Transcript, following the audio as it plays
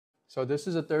So this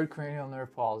is a third cranial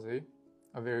nerve palsy,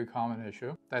 a very common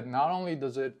issue, that not only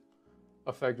does it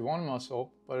affect one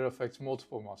muscle, but it affects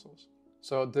multiple muscles.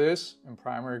 So this, in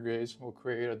primary gaze, will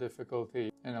create a difficulty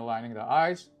in aligning the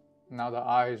eyes. Now the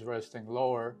eye is resting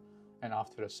lower and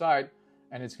off to the side,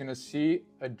 and it's going to see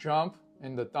a jump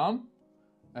in the thumb.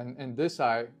 And in this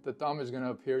eye, the thumb is going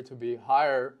to appear to be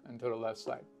higher and to the left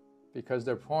side because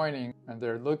they're pointing and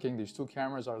they're looking, these two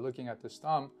cameras are looking at this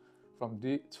thumb from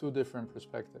two different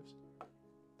perspectives.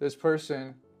 This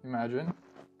person, imagine,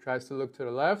 tries to look to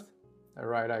the left, the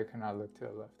right eye cannot look to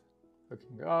the left.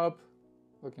 Looking up,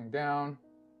 looking down,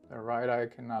 the right eye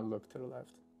cannot look to the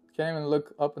left. Can't even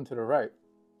look up and to the right.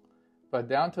 But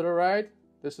down to the right,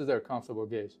 this is their comfortable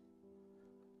gaze.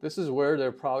 This is where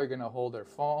they're probably going to hold their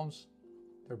phones,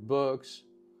 their books.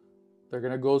 They're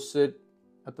going to go sit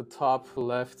at the top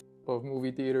left of movie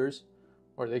theaters,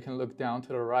 or they can look down to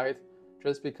the right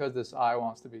just because this eye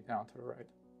wants to be down to the right.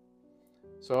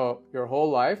 So your whole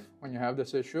life, when you have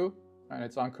this issue and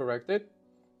it's uncorrected,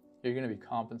 you're going to be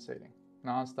compensating,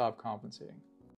 non-stop compensating.